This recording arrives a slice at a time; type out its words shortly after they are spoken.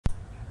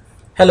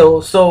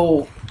Hello.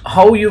 So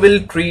how you will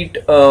treat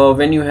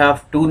when you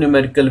have two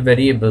numerical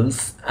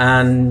variables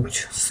and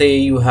say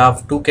you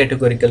have two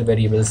categorical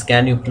variables?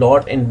 Can you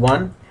plot in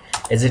one?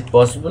 Is it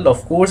possible?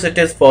 Of course it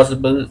is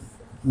possible.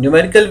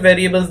 Numerical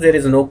variables, there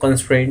is no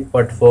constraint,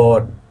 but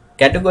for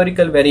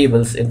categorical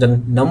variables, if the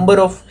number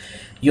of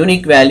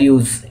unique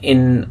values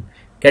in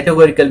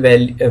categorical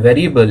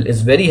variable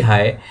is very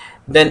high,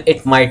 then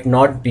it might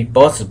not be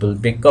possible,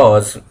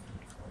 because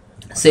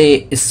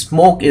say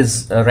smoke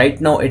is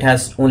right now it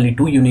has only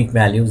two unique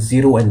values,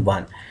 0 and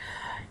 1.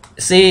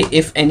 Say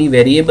if any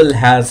variable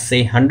has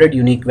say 100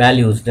 unique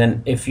values,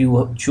 then if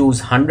you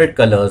choose 100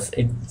 colors,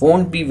 it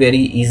won't be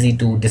very easy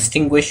to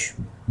distinguish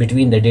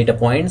between the data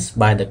points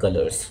by the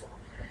colors.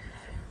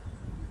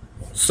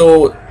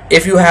 So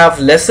if you have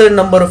lesser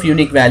number of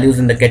unique values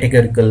in the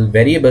categorical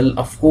variable,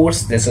 of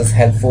course this is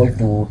helpful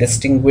to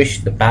distinguish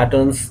the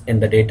patterns in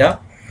the data.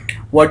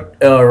 What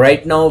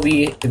right now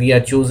we are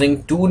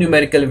choosing two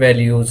numerical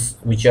values,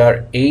 which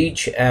are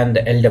age and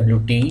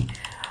LWT.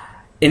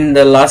 In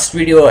the last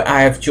video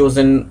I have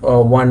chosen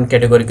one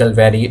categorical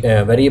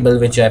variable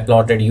which I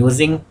plotted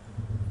using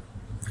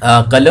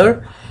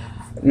color.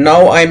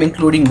 Now I am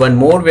including one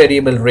more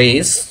variable,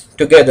 race,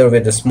 together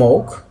with the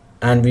smoke,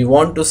 and we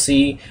want to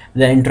see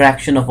the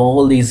interaction of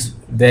all these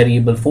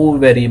four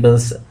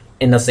variables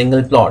in a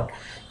single plot.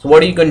 So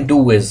what you can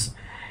do is,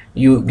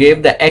 you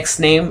gave the X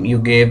name, you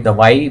gave the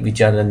Y, which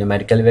are the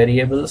numerical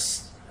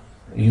variables,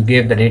 you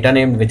gave the data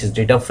name, which is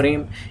data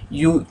frame,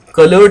 you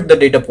colored the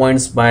data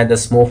points by the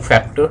smoke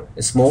factor,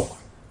 smoke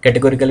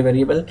categorical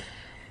variable,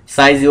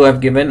 size you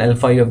have given,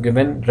 alpha you have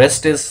given,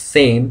 rest is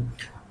same.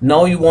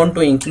 Now you want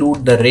to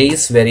include the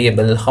race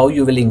variable. How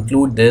you will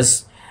include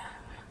this?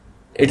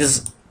 It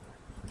is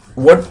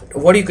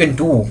what you can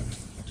do.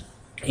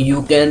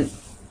 You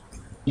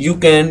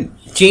can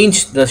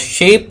change the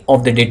shape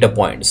of the data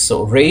points.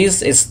 So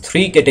race is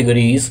 3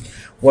 categories.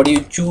 What you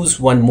choose,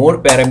 one more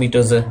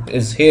parameters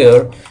is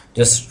here.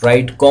 Just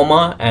write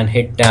comma and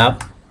hit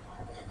tab,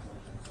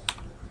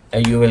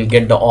 and you will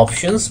get the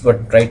options,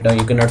 but right now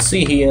you cannot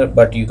see here,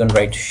 but you can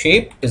write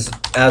shape is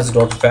as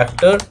dot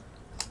factor,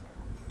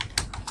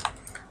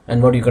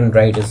 and what you can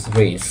write is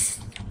race.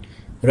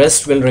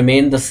 Rest will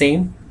remain the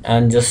same,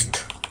 and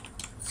just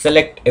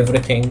select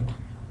everything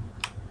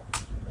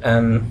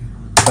and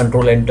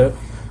control enter.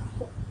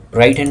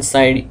 Right hand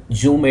side,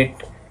 zoom it.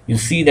 You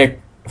see that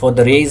for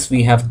the race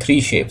we have 3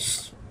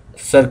 shapes: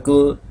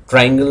 circle,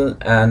 triangle,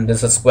 and this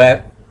is a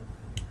square.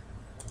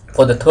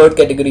 For the third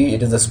category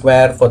it is a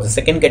square, for the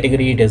second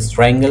category it is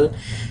triangle,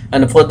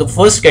 and for the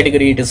first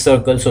category it is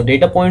circle. So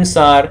data points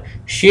are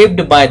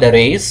shaped by the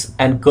race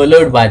and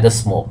colored by the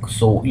smoke.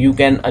 So you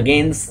can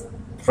again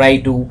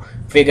try to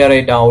figure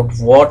it out,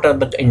 what are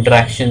the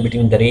interaction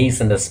between the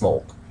race and the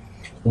smoke,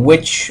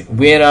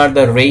 where are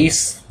the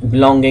race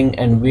belonging,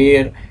 and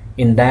where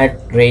in that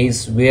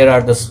race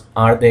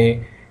are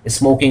they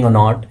smoking or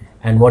not,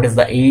 and what is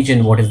the age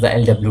and what is the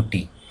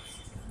LWT.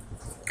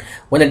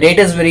 When the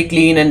data is very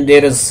clean and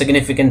there is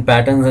significant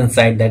patterns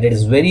inside that, it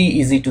is very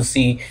easy to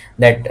see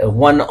that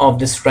one of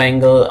this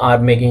triangle are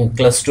making a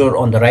cluster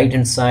on the right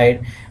hand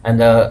side, and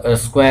the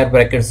square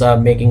brackets are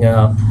making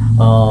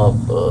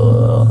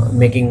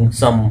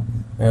some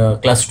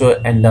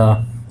cluster and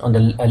on the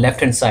left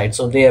hand side.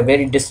 So they are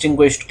very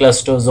distinguished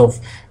clusters of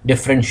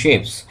different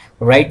shapes.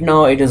 Right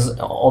now it is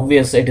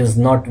obvious it is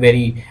not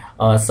very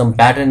some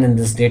pattern in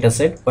this data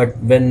set, but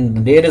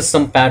when there is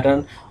some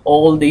pattern,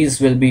 all these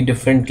will be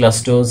different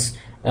clusters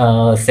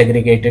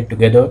segregated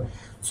together.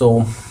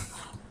 So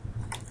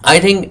I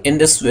think in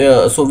this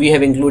so we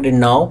have included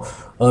now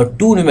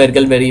 2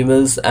 numerical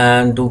variables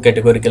and 2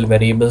 categorical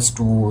variables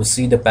to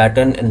see the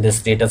pattern in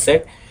this data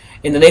set.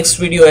 In the next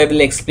video I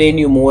will explain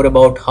you more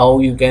about how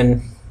you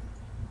can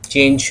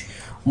change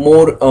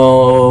more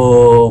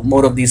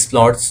of these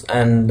plots,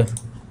 and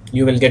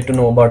you will get to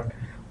know about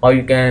how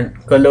you can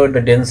color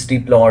the density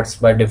plots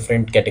by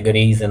different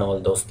categories and all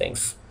those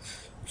things.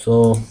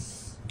 So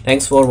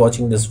thanks for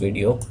watching this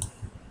video.